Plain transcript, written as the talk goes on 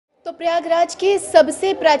तो प्रयागराज के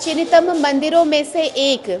सबसे प्राचीनतम मंदिरों में से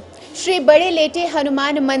एक श्री बड़े लेटे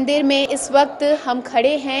हनुमान मंदिर में इस वक्त हम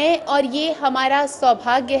खड़े हैं और ये हमारा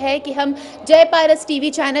सौभाग्य है कि हम जय पारस टीवी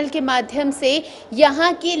चैनल के माध्यम से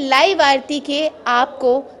यहाँ की लाइव आरती के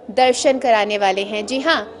आपको दर्शन कराने वाले हैं। जी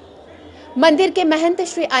हाँ, मंदिर के महंत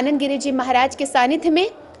श्री आनंद गिरी जी महाराज के सानिध्य में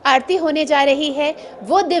आरती होने जा रही है।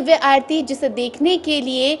 वो दिव्य आरती जिसे देखने के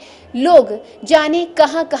लिए लोग जाने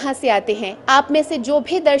कहां कहां से आते हैं। आप में से जो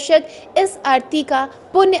भी दर्शक इस आरती का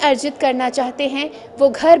पुण्य अर्जित करना चाहते हैं वो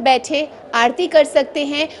घर बैठे आरती कर सकते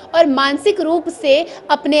हैं और मानसिक रूप से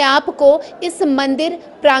अपने आप को इस मंदिर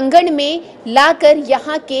प्रांगण में लाकर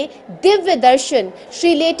यहाँ के दिव्य दर्शन,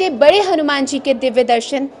 श्री लेटे बड़े हनुमान जी के दिव्य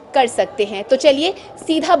दर्शन कर सकते हैं। तो चलिए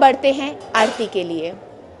सीधा बढ़ते हैं आरती के लिए।